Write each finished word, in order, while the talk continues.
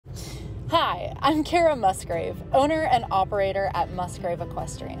Hi, I'm Kara Musgrave, owner and operator at Musgrave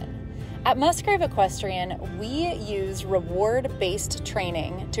Equestrian. At Musgrave Equestrian, we use reward-based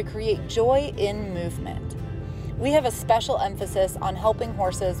training to create joy in movement. We have a special emphasis on helping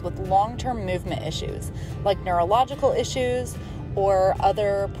horses with long-term movement issues, like neurological issues or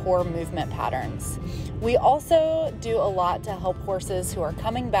other poor movement patterns. We also do a lot to help horses who are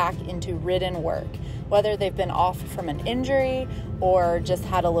coming back into ridden work, whether they've been off from an injury or just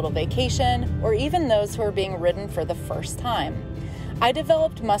had a little vacation, or even those who are being ridden for the first time. I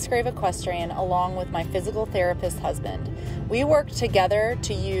developed Musgrave Equestrian along with my physical therapist husband. We worked together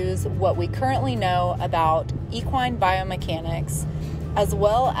to use what we currently know about equine biomechanics, as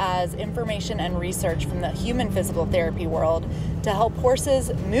well as information and research from the human physical therapy world to help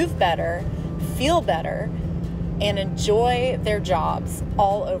horses move better, feel better, and enjoy their jobs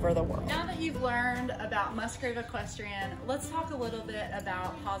all over the world. Now that you've learned about Musgrave Equestrian, let's talk a little bit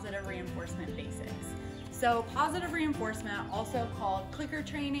about positive reinforcement basics. So positive reinforcement, also called clicker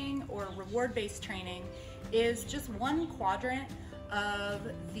training or reward-based training, is just one quadrant of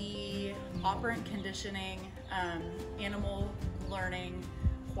the operant conditioning animal learning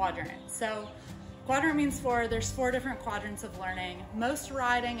quadrant. So quadrant means there's four different quadrants of learning. Most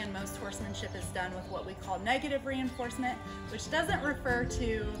riding and most horsemanship is done with what we call negative reinforcement, which doesn't refer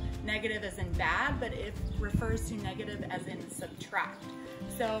to negative as in bad, but it refers to negative as in subtract.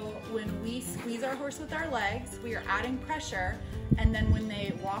 So when we squeeze our horse with our legs, we are adding pressure, and then when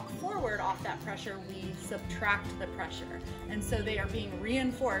they walk forward off that pressure, we subtract the pressure. And so they are being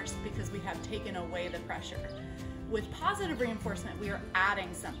reinforced because we have taken away the pressure. With positive reinforcement, we are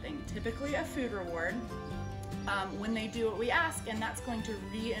adding something, typically a food reward, when they do what we ask, and that's going to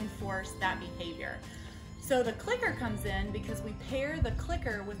reinforce that behavior. So the clicker comes in because we pair the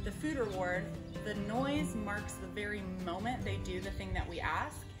clicker with the food reward. The noise marks the very moment they do the thing that we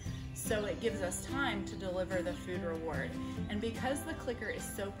ask, so it gives us time to deliver the food reward. And because the clicker is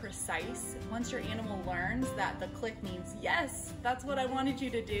so precise, once your animal learns that the click means, yes, that's what I wanted you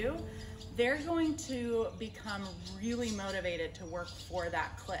to do, they're going to become really motivated to work for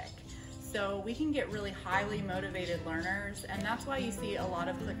that click. So we can get really highly motivated learners, and that's why you see a lot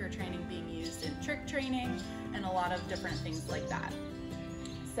of clicker training being used in trick training and a lot of different things like that.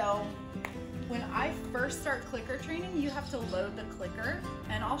 So when I first start clicker training, you have to load the clicker,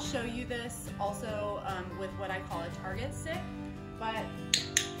 and I'll show you this also with what I call a target stick. But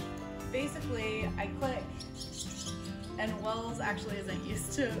basically I click, and Wells actually isn't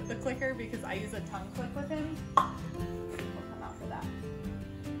used to the clicker because I use a tongue click with him. We'll come out for that.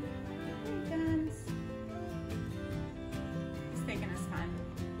 He's taking his time.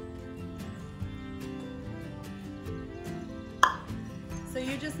 So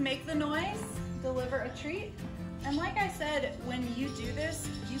you just make the noise, deliver a treat, and like I said, when you do this,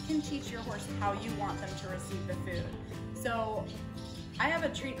 you can teach your horse how you want them to receive the food. So I have a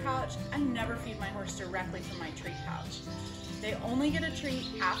treat pouch. I never feed my horse directly from my treat pouch. They only get a treat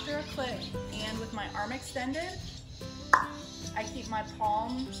after a click, and with my arm extended, I keep my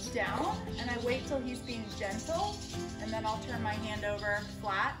palm down and I wait till he's being gentle, and then I'll turn my hand over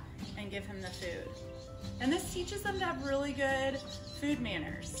flat and give him the food. And this teaches them to have really good food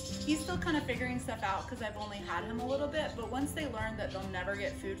manners. He's still kind of figuring stuff out because I've only had him a little bit, but once they learn that they'll never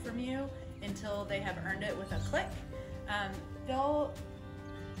get food from you until they have earned it with a click, they'll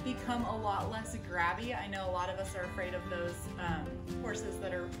become a lot less grabby. I know a lot of us are afraid of those horses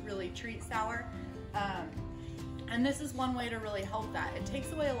that are really treat sour. And this is one way to really help that. It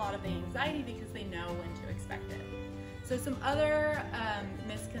takes away a lot of the anxiety because they know when to expect it. So some other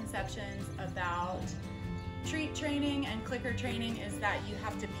misconceptions about treat training and clicker training is that you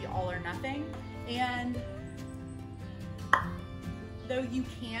have to be all or nothing. And though you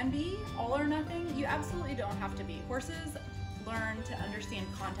can be all or nothing, you absolutely don't have to be. Horses learn to understand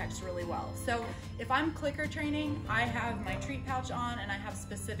context really well. So if I'm clicker training, I have my treat pouch on and I have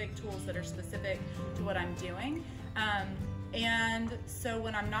specific tools that are specific to what I'm doing. And so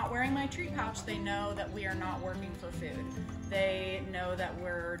when I'm not wearing my treat pouch, they know that we are not working for food. They know that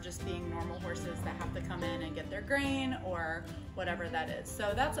we're just being normal horses that have to come in and get their grain or whatever that is.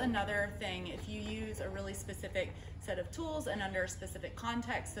 So that's another thing. If you use a really specific set of tools and under a specific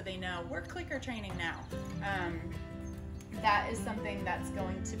context, so they know we're clicker training now, that is something that's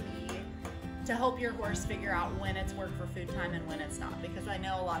going to be to help your horse figure out when it's work for food time and when it's not, because I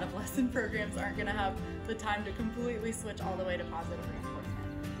know a lot of lesson programs aren't going to have the time to completely switch all the way to positive reinforcement.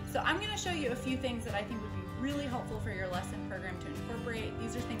 So I'm going to show you a few things that I think would be really helpful for your lesson program to incorporate.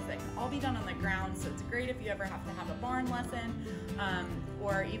 These are things that can all be done on the ground, so it's great if you ever have to have a barn lesson,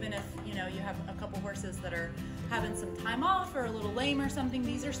 or even if you have a couple horses that are having some time off or a little lame or something,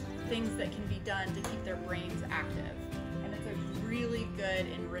 these are things that can be done to keep their brains active. And it's a really good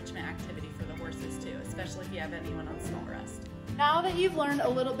enrichment activity for the horses too, especially if you have anyone on small rest. Now that you've learned a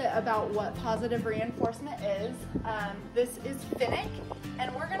little bit about what positive reinforcement is, this is Finnick,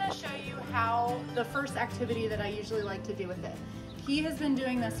 and we're gonna show you how the first activity that I usually like to do with it. He has been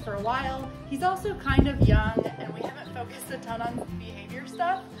doing this for a while. He's also kind of young, and we haven't focused a ton on behavior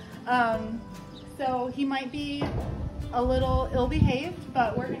stuff. So he might be a little ill-behaved,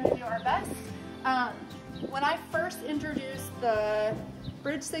 but we're gonna do our best. When I first introduced the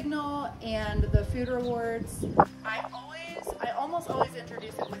bridge signal and the food rewards, I almost always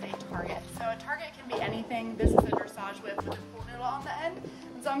introduce it with a target. So a target can be anything. This is a dressage whip with a pool noodle on the end.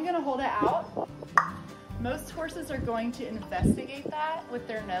 And so I'm gonna hold it out. Most horses are going to investigate that with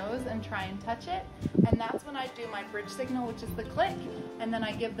their nose and try and touch it. And that's when I do my bridge signal, which is the click, and then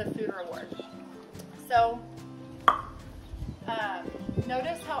I give the food reward. So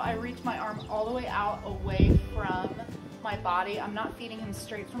notice how I reach my arm all the way out away from my body. I'm not feeding him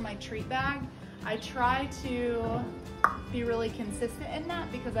straight from my treat bag. I try to be really consistent in that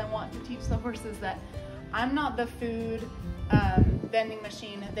because I want to teach the horses that I'm not the food vending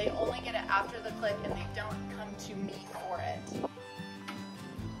machine. They only get it after the click and they don't come to me for it.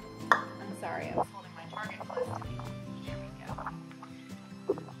 I'm sorry, I was holding my target close to me. Here we go.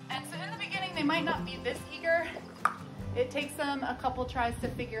 And so in the beginning, they might not be this eager. It takes them a couple tries to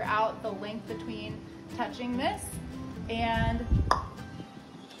figure out the length between touching this and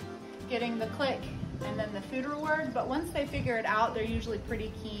getting the click and then the food reward. But once they figure it out, they're usually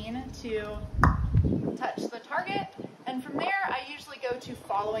pretty keen to touch the target. And from there, I usually go to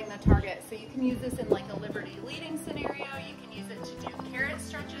following the target. So you can use this in like a Liberty leading scenario. You can use it to do carrot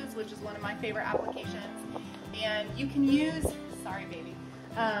stretches, which is one of my favorite applications. And you can use, sorry baby,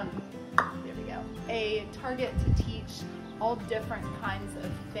 there we go, a target to teach all different kinds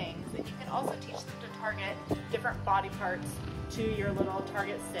of things. And you can also teach them to target different body parts to your little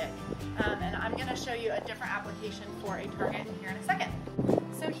target stick. And I'm gonna show you a different application for a target here in a second.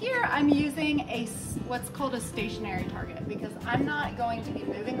 So here I'm using what's called a stationary target because I'm not going to be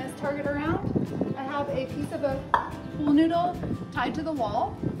moving this target around. I have a piece of a pool noodle tied to the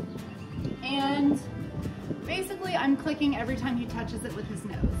wall, and basically I'm clicking every time he touches it with his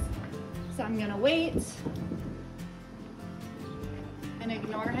nose. So I'm gonna wait and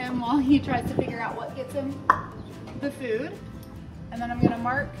ignore him while he tries to figure out what gets him the food. And then I'm gonna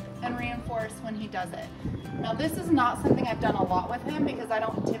mark and reinforce when he does it. Now this is not something I've done a lot with him because I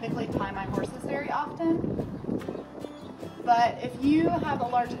don't typically tie my horses very often. But if you have a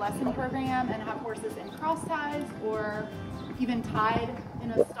large lesson program and have horses in cross ties or even tied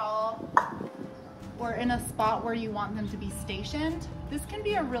in a stall or in a spot where you want them to be stationed, this can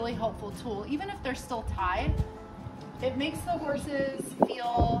be a really helpful tool. Even if they're still tied, it makes the horses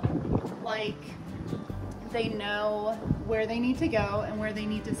feel like they know where they need to go and where they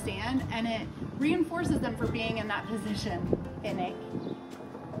need to stand, and it reinforces them for being in that position. Finnick.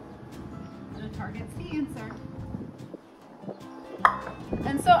 The target's the answer.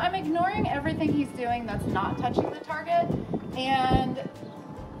 And so I'm ignoring everything he's doing that's not touching the target, and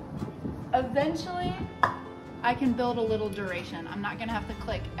eventually I can build a little duration. I'm not gonna have to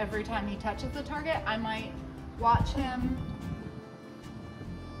click every time he touches the target. I might watch him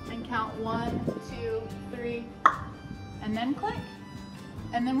and count 1, 2, 3, and then click.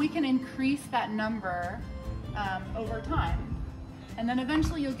 And then we can increase that number over time. And then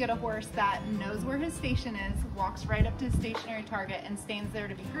eventually you'll get a horse that knows where his station is, walks right up to his stationary target and stands there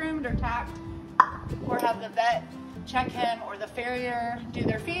to be groomed or tacked, or have the vet check him or the farrier do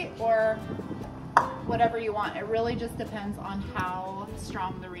their feet, or whatever you want. It really just depends on how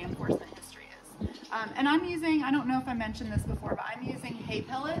strong the reinforcement history is. And I'm using, I don't know if I mentioned this before, but I'm using hay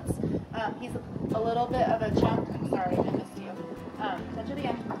pellets. He's a little bit of a chunk. I'm sorry, I missed you. Touch it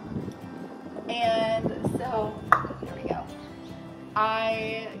again. And so, there we go.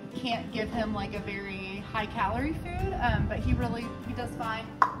 I can't give him like a very high calorie food, but he does fine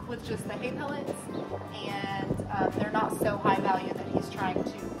with just the hay pellets, and they're not so high value that he's trying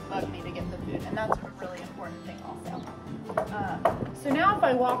to bug me to get the food, and that's a really important thing also. So now if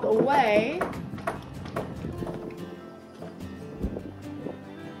I walk away,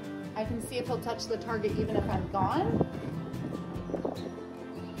 I can see if he'll touch the target even if I'm gone.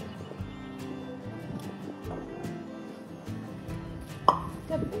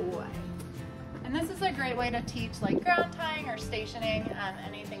 Good boy. And this is a great great way to teach like ground tying or stationing,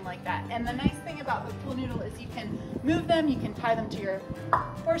 anything like that. And the nice thing about the pool noodle is you can move them, you can tie them to your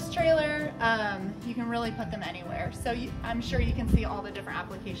horse trailer, you can really put them anywhere. So I'm sure you can see all the different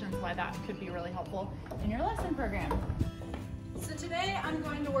applications why that could be really helpful in your lesson program. So today I'm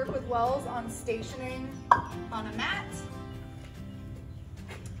going to work with Wells on stationing on a mat.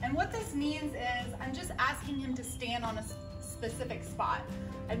 And what this means is I'm just asking him to stand on a specific spot.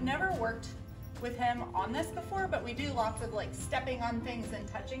 I've never worked with him on this before, but we do lots of like stepping on things and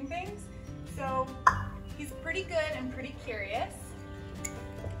touching things. So he's pretty good and pretty curious.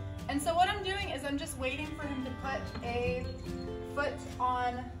 And so what I'm doing is I'm just waiting for him to put a foot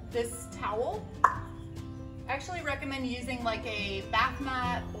on this towel. I actually recommend using like a bath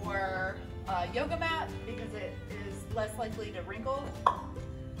mat or a yoga mat because it is less likely to wrinkle.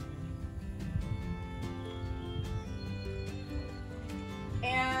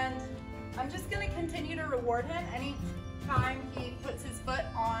 And I'm just going to continue to reward him anytime he puts his foot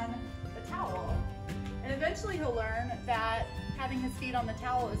on the towel. And eventually he'll learn that having his feet on the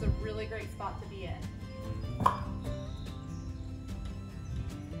towel is a really great spot to be in. I'm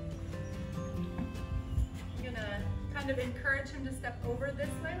going to kind of encourage him to step over this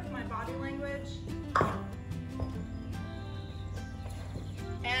way with my body language.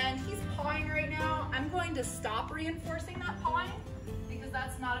 And he's pawing right now. I'm going to stop reinforcing that pawing because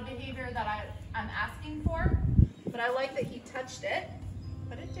that's not a behavior that I'm asking for. But I like that he touched it.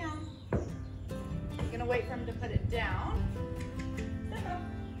 Put it down. I'm going to wait for him to put it down. Step up.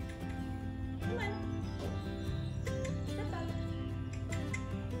 Come on. Step up.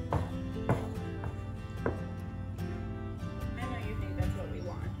 I know you think that's what we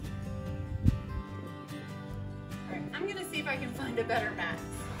want. All right, I'm going to see if I can find a better mat.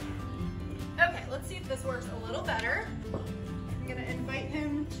 Okay, let's see if this works a little better. I'm going to invite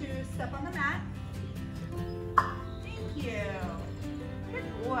him to step on the mat. Thank you. Good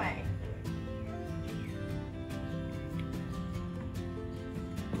boy.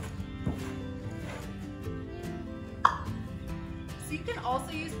 So you can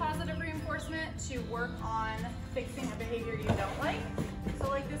also use positive reinforcement to work on fixing a behavior you don't like. So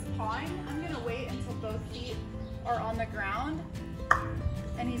like this pawing, I'm going to wait until both feet are on the ground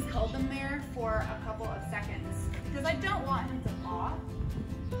and he's held them there for a couple of seconds because I don't want him to paw.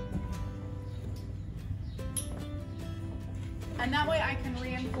 And that way I can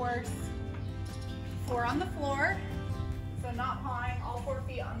reinforce 4 on the floor, so not pawing, all 4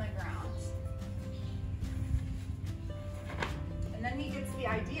 feet on the ground. And then he gets the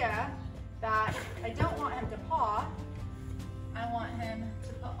idea that I don't want him to paw, I want him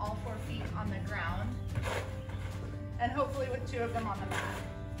to put all 4 feet on the ground, and hopefully with 2 of them on the mat.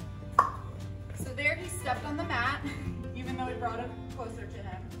 So there he stepped on the mat, even though we brought him closer to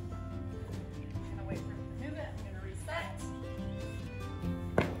him. I'm gonna wait for him to move it, I'm gonna reset.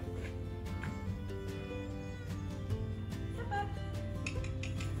 Step up.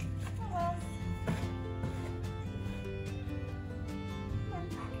 Oh well.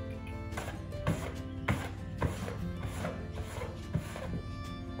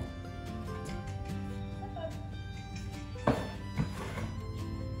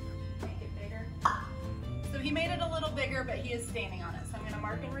 He made it a little bigger, but he is standing on it. So I'm going to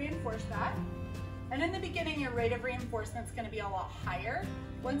mark and reinforce that. And in the beginning, your rate of reinforcement is going to be a lot higher.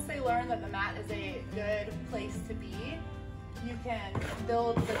 Once they learn that the mat is a good place to be, you can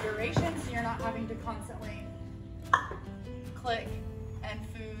build the duration so you're not having to constantly click and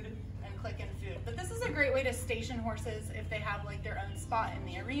food and click and food. But this is a great way to station horses if they have like their own spot in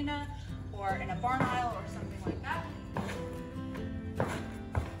the arena or in a barn aisle or something like that.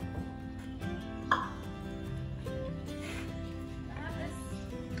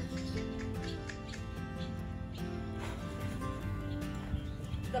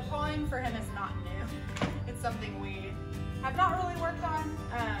 The pawing for him is not new. It's something we have not really worked on,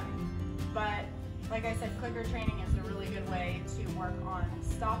 but like I said, clicker training is a really good way to work on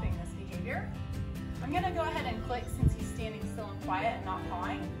stopping this behavior. I'm gonna go ahead and click since he's standing still and quiet and not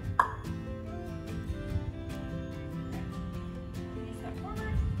pawing. Okay. Step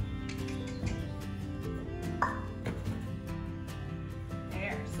forward.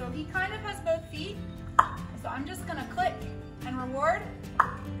 There, so he kind of has both feet, so I'm just gonna click and reward.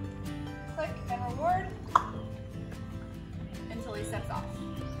 Click and reward until he steps off.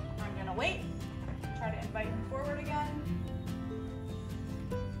 I'm gonna wait, try to invite him forward again.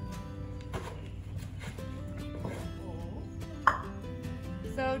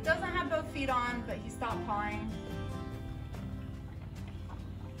 So doesn't have both feet on, but he stopped pawing.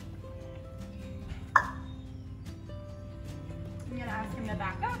 I'm gonna ask him to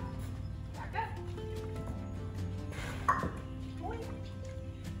back up, back up.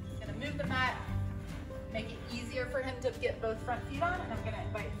 move the mat, make it easier for him to get both front feet on, and I'm gonna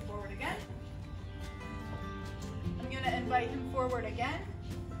invite him forward again. I'm gonna invite him forward again.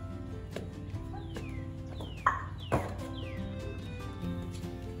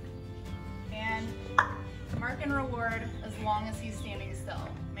 And mark and reward as long as he's standing still.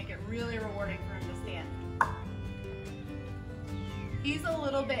 Make it really rewarding for him to stand. He's a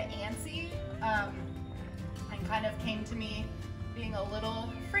little bit antsy and kind of came to me being a little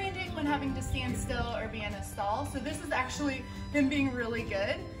frantic when having to stand still or be in a stall. So this is actually him being really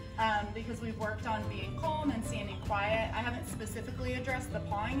good because we've worked on being calm and standing quiet. I haven't specifically addressed the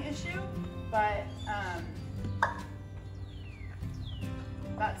pawing issue, but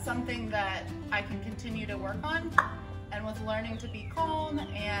that's something that I can continue to work on. And with learning to be calm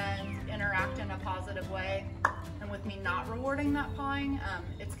and interact in a positive way, and with me not rewarding that pawing,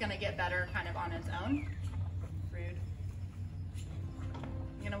 it's gonna get better kind of on its own. Rude.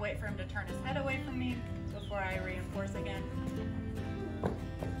 I'm gonna wait for him to turn his head away from me before I reinforce again.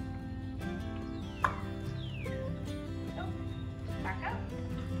 Oh, back up.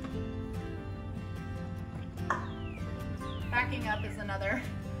 Backing up is another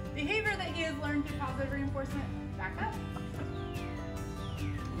behavior that he has learned through positive reinforcement. Back up.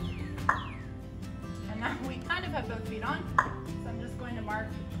 And now we kind of have both feet on, so I'm just going to mark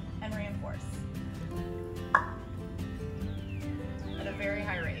and reinforce at a very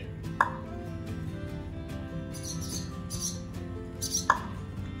high rate.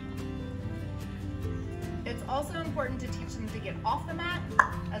 It's also important to teach them to get off the mat,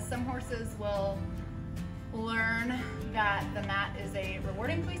 as some horses will learn that the mat is a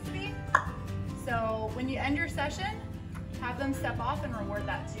rewarding place to be. So when you end your session, have them step off and reward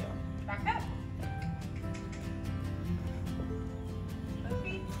that too. Back up. Both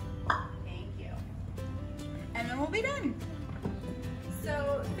feet. Thank you. And then we'll be done.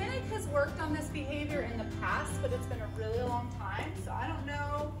 So Finnick has worked on this behavior in the past, but it's been a really long time, so I don't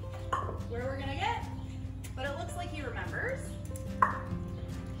know where we're gonna get, but it looks like he remembers.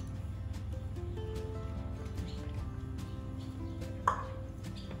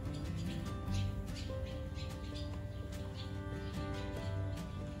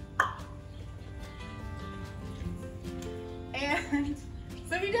 And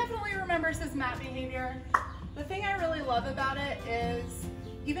so he definitely remembers his mat behavior. The thing I really love about it is,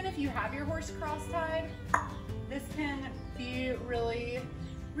 even if you have your horse cross-tied, this can be really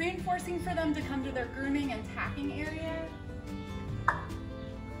reinforcing for them to come to their grooming and tacking area.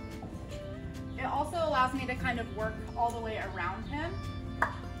 It also allows me to kind of work all the way around him.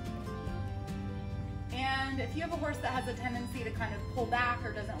 And if you have a horse that has a tendency to kind of pull back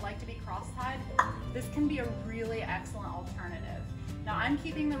or doesn't like to be cross-tied, this can be a really excellent alternative. Now I'm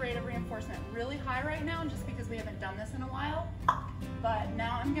keeping the rate of reinforcement really high right now just because we haven't done this in a while, but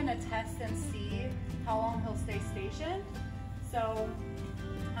now I'm gonna test and see how long he'll stay stationed. So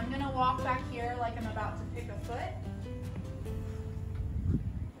I'm gonna walk back here like I'm about to pick a foot.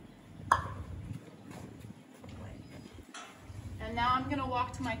 And now I'm gonna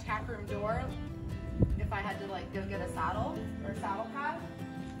walk to my tack room door if I had to like go get a saddle or a saddle pad.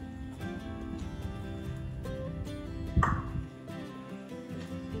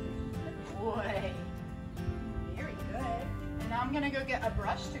 Good boy. Very good. And now I'm gonna go get a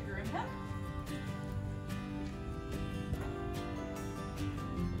brush to groom him.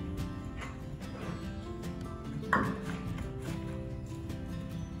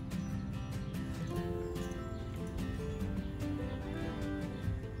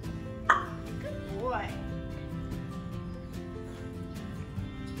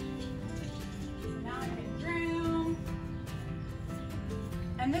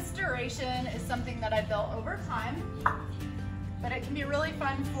 And this duration is something that I built over time, but it can be really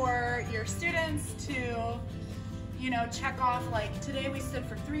fun for your students to, you know, check off, like today we stood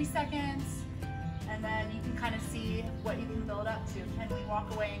for 3 seconds, and then you can kind of see what you can build up to. Can we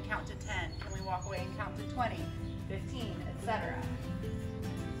walk away and count to 10? Can we walk away and count to 20, 15, etc.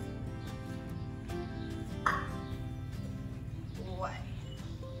 Boy.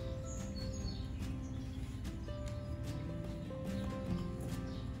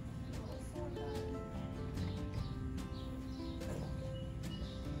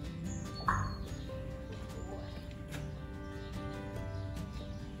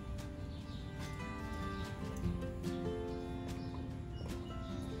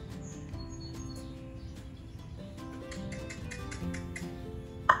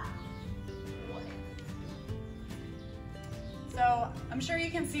 So I'm sure you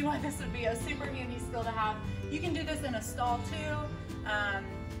can see why this would be a super handy skill to have. You can do this in a stall too.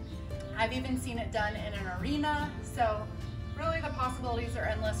 I've even seen it done in an arena. So really the possibilities are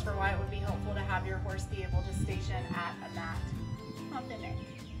endless for why it would be helpful to have your horse be able to station at a mat. Not Nick.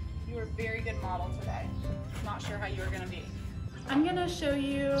 You were a very good model today. Not sure how you were going to be. I'm going to show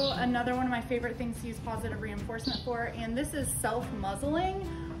you another one of my favorite things to use positive reinforcement for, and this is self-muzzling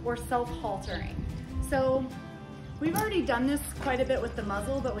or self-haltering. So we've already done this quite a bit with the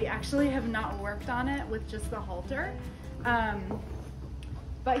muzzle, but we actually have not worked on it with just the halter.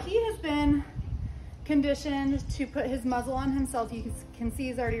 But he has been conditioned to put his muzzle on himself. You can see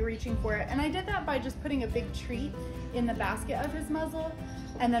he's already reaching for it. And I did that by just putting a big treat in the basket of his muzzle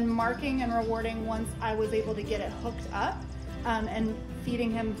and then marking and rewarding once I was able to get it hooked up, and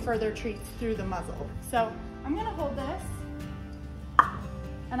feeding him further treats through the muzzle. So I'm gonna hold this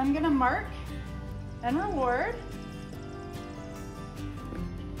and I'm gonna mark and reward.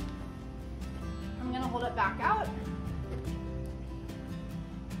 I'm gonna hold it back out.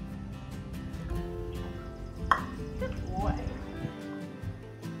 Good boy.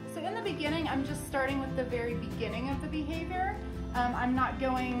 So in the beginning, I'm just starting with the very beginning of the behavior. I'm not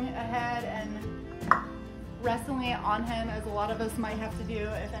going ahead and wrestling it on him as a lot of us might have to do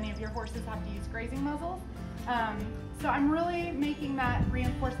if any of your horses have to use grazing muzzles. So I'm really making that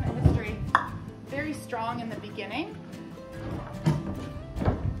reinforcement history very strong in the beginning.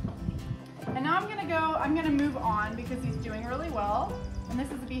 And now I'm gonna move on because he's doing really well. And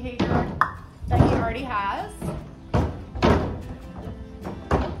this is a behavior that he already has.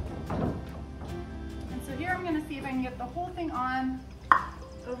 And so here I'm gonna see if I can get the whole thing on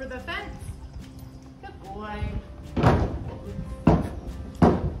over the fence. Good boy.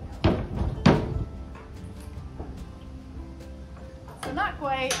 So not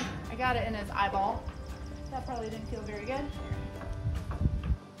quite. I got it in his eyeball. That probably didn't feel very good.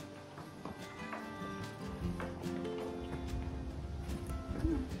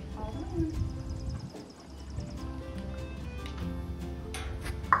 All in.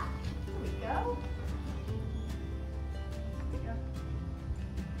 Here we go.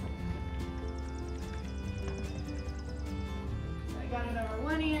 Got it over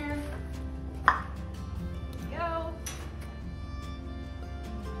one ear. There we go.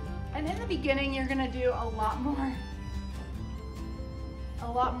 And in the beginning, you're gonna do a lot more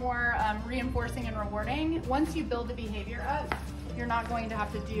reinforcing and rewarding. Once you build the behavior up, you're not going to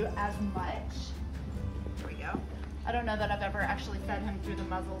have to do as much. Here we go. I don't know that I've ever actually fed him through the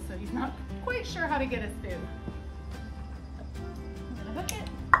muzzle, so he's not quite sure how to get his food. I'm gonna hook it.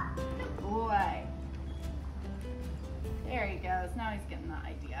 Good boy. There he goes. Now he's getting the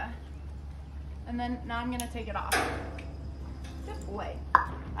idea. And then now I'm gonna take it off. Good boy.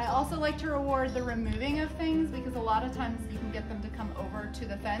 I also like to reward the removing of things because a lot of times you can get them to come over to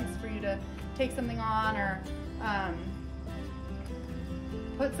the fence for you to take something on or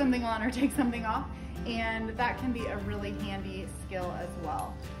put something on or take something off. And that can be a really handy skill as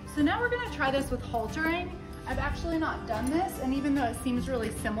well. So now we're gonna try this with haltering. I've actually not done this, and even though it seems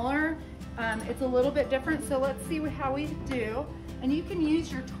really similar, it's a little bit different, so let's see how we do. And you can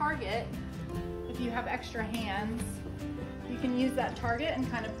use your target if you have extra hands. You can use that target and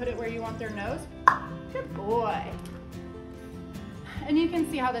kind of put it where you want their nose. Good boy. And you can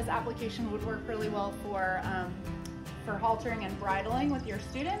see how this application would work really well for haltering and bridling with your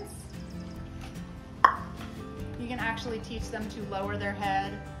students. You can actually teach them to lower their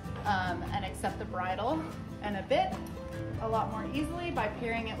head and accept the bridle and a bit a lot more easily by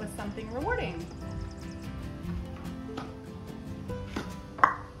pairing it with something rewarding.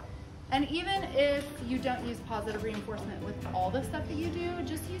 And even if you don't use positive reinforcement with all the stuff that you do,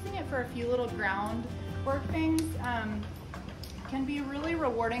 just using it for a few little ground work things can be really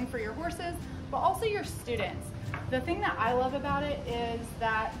rewarding for your horses, but also your students. The thing that I love about it is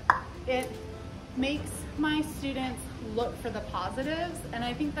that it makes my students look for the positives, and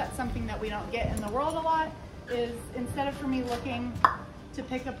I think that's something that we don't get in the world a lot, is instead of for me looking to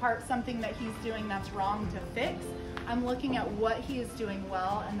pick apart something that he's doing that's wrong to fix, I'm looking at what he is doing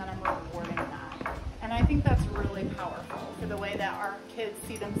well and then I'm rewarding that. And I think that's really powerful for the way that our kids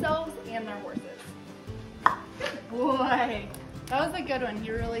see themselves and their horses. Good boy. That was a good one.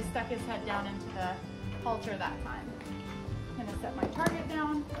 He really stuck his head down into the halter that time. I'm gonna set my target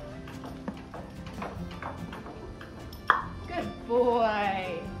down. Good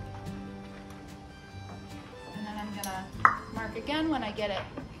boy. And then I'm gonna mark again when I get it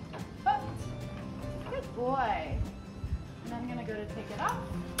hooked. Good boy. And I'm gonna go to take it off.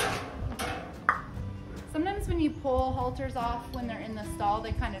 Sometimes when you pull halters off when they're in the stall,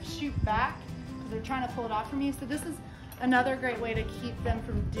 they kind of shoot back because they're trying to pull it off from you. So this is another great way to keep them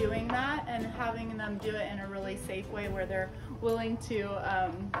from doing that and having them do it in a really safe way where they're willing to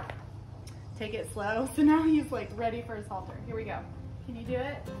take it slow. So now he's like ready for his halter. Here we go. Can you do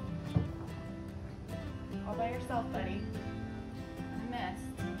it? All by yourself, buddy. I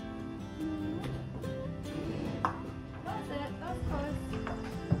missed. That was it. That was close.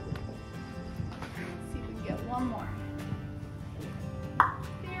 Let's see if we can get one more.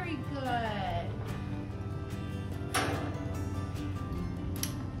 Very good.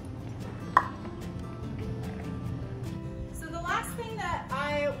 So the last thing that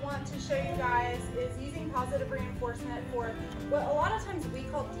I want to show you guys is using positive reinforcement for what a lot of times we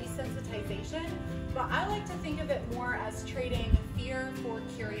call desensitization, but I like to think of it more as trading fear for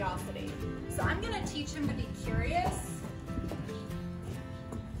curiosity. So I'm going to teach him to be curious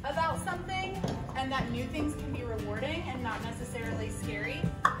about something, and that new things can be rewarding and not necessarily scary.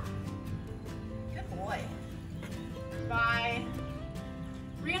 Good boy. By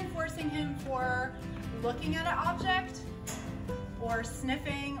reinforcing him for looking at an object or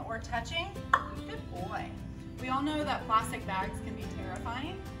sniffing or touching. Good boy. We all know that plastic bags can be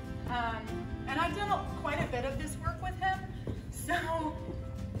terrifying. And I've done quite a bit of this work with him. So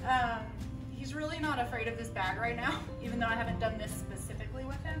he's really not afraid of this bag right now, even though I haven't done this specifically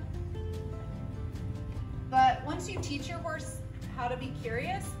with him. But once you teach your horse how to be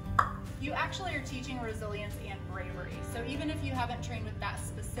curious, you actually are teaching resilience and bravery. So even if you haven't trained with that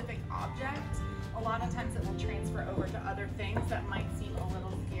specific object, a lot of times it will transfer over to other things that might seem a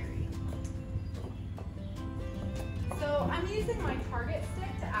little scary. So I'm using my target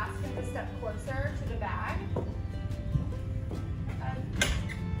stick to ask him to step closer to the bag.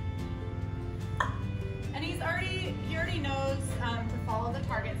 And he already knows to follow the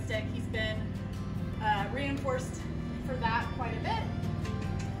target stick. He's been reinforced for that quite a bit.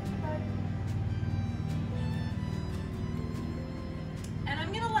 And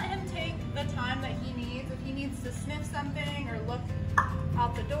I'm gonna let him take the time that he needs. If he needs to sniff something or look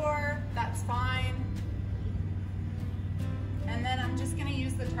out the door, that's fine. And then I'm just gonna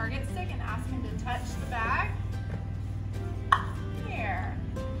use the target stick and ask him to touch the bag. Here.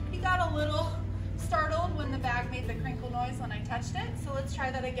 He got a little startled when the bag made the crinkle noise when I touched it. So let's try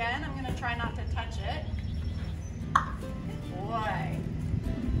that again. I'm gonna try not to touch it. Good boy.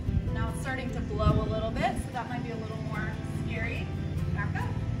 Now it's starting to blow a little bit, so that might be a little more scary. Back up.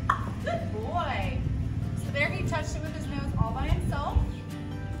 Good boy. So there he touched it with his nose all by himself.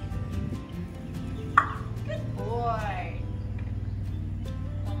 Good boy.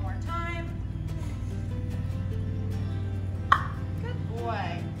 One more time. Good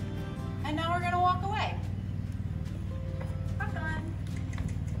boy. And now we're gonna walk away. Have fun.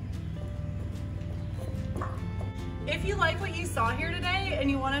 If you like what you saw here today and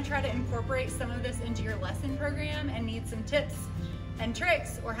you want to try to incorporate some of this into your lesson program and need some tips and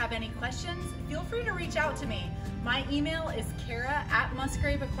tricks or have any questions, feel free to reach out to me. My email is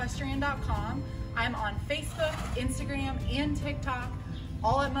kara@musgraveequestrian.com. I'm on Facebook, Instagram, and TikTok,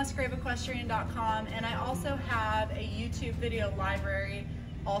 all at musgraveequestrian.com. And I also have a YouTube video library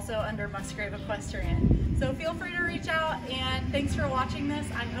also under Musgrave Equestrian. So feel free to reach out, and thanks for watching this.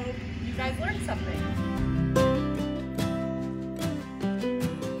 I hope you guys learned something.